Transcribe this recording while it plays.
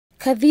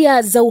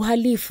Kadhia za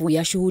uhalifu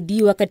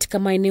yashuhudiwa katika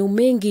maeneo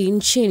mengi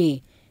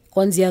nchini,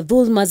 kuanzia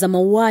dhulma za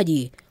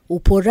mauaji,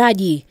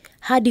 uporaji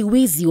hadi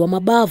wizi wa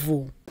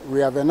mabavu.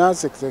 We have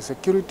enhanced the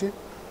security.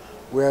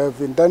 We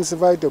have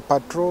intensified the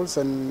patrols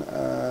and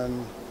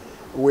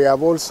we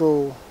have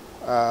also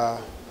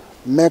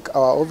make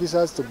our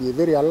officers to be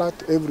very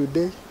alert every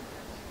day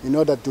in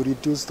order to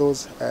reduce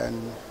those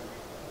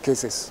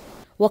cases.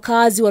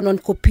 Wakazi wa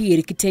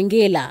Nonkopir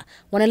Kitengela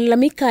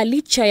wanalalamika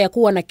licha ya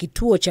kuwa na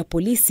kituo cha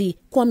polisi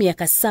kwa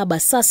miaka 7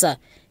 sasa.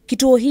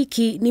 Kituo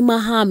hiki ni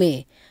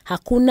mahame.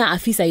 Hakuna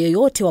afisa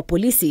yoyote wa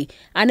polisi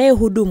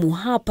anayehudumu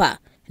hapa,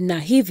 na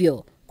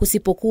hivyo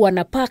kusipokuwa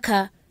na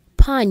paka,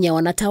 panya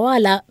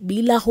wanatawala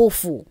bila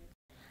hofu.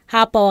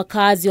 Hapa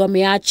wakazi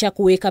wameacha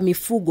kuweka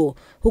mifugo,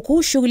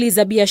 huku shughuli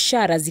za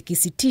biashara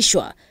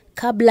zikisitishwa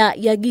kabla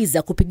ya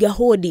giza kupiga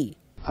hodi.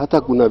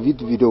 Hata kuna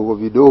vitu vidogo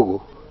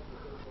vidogo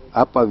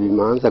hapa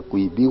vimeanza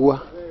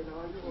kuibiwa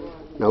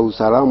na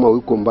usalama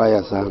uko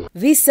mbaya sana.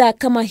 Visa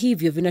kama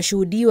hivyo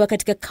vinashuhudiwa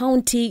katika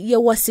kaunti ya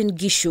Uasin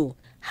Gishu.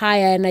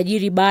 Haya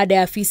yanajiri baada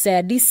ya afisa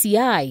ya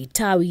DCI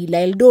tawi la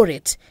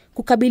Eldoret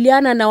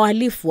kukabiliana na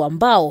wahalifu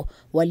ambao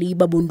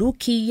waliiba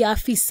bunduki ya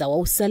afisa wa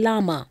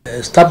usalama.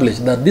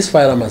 Established that this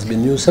firearm has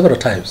been used several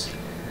times,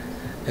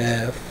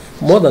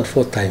 more than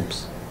 4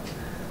 times,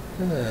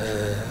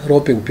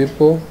 robbing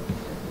people,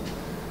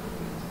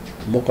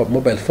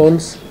 mobile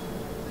phones,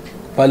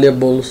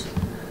 valuables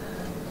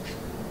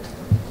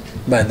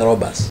by the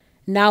robbers.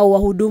 Nao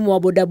wahudumu wa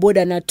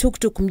bodaboda na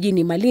tuktuk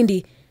mjini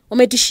Malindi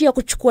wametishia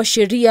kuchukua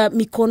sheria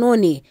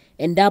mikononi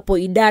endapo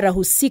idara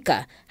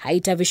husika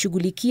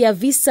haitavishughulikia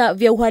visa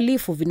vya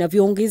uhalifu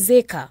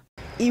vinavyoongezeka.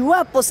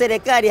 Iwapo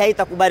serikali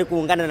haitakubali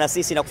kuungana na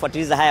sisi na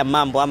kufuatiliza haya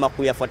mambo ama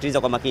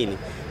kuyafuatiliza kwa makini,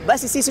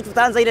 basi sisi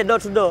tutaanza ile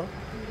door to door.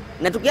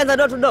 Na tukianza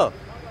door to door,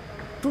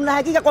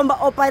 tunahakika kwamba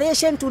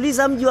operation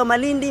tuliza mji wa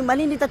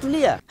Malindi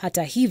itatulia.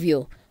 Hata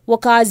hivyo,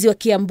 wakazi wa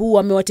Kiambu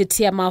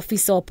wamewatetea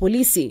maafisa wa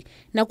polisi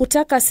na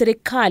kutaka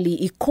serikali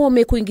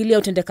ikome kuingilia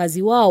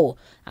utendakazi wao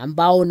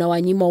ambao na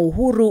wanyima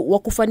uhuru wa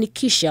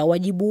kufanikisha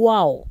wajibu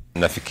wao.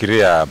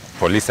 Nafikiria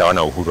polisi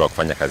hawana uhuru wa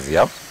kufanya kazi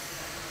yao.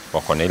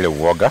 Wako na ile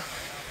uoga,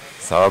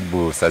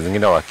 sababu saa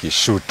zingine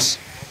wakishoot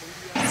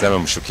sema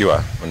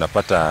mshukiwa,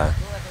 unapata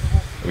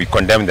we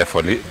condemn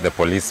the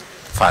police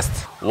first.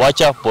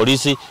 Wacha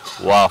polisi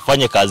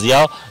wafanye kazi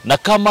yao, na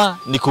kama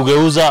ni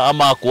kugeuza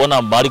ama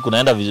kuona mbali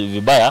kunaenda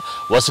vibaya,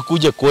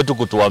 wasikuje kwetu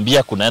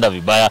kutuambia kunaenda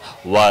vibaya,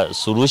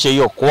 wasuluhishe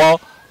hiyo kwao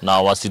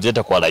na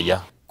wasilete kwa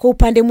raia. Kwa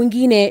upande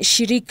mwingine,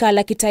 shirika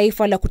la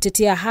kitaifa la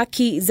kutetea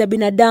haki za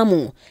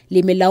binadamu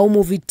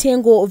limelaumu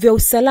vitengo vya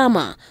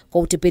usalama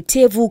kwa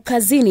utepetevu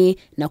kazini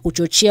na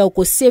kuchochea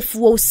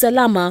ukosefu wa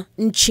usalama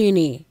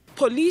nchini.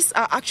 Police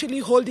are actually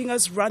holding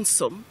us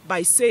ransom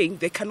by saying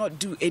they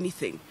cannot do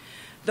anything.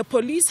 The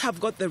police have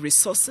got the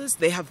resources,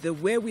 they have the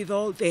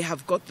wherewithal, they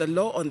have got the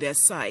law on their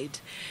side.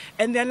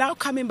 And they're now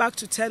coming back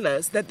to tell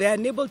us that they're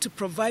unable to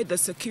provide the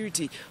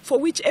security for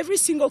which every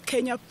single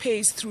Kenya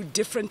pays through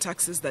different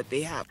taxes that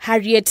they have.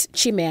 Harriet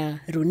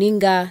Chimea,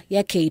 Runinga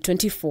ya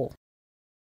K24.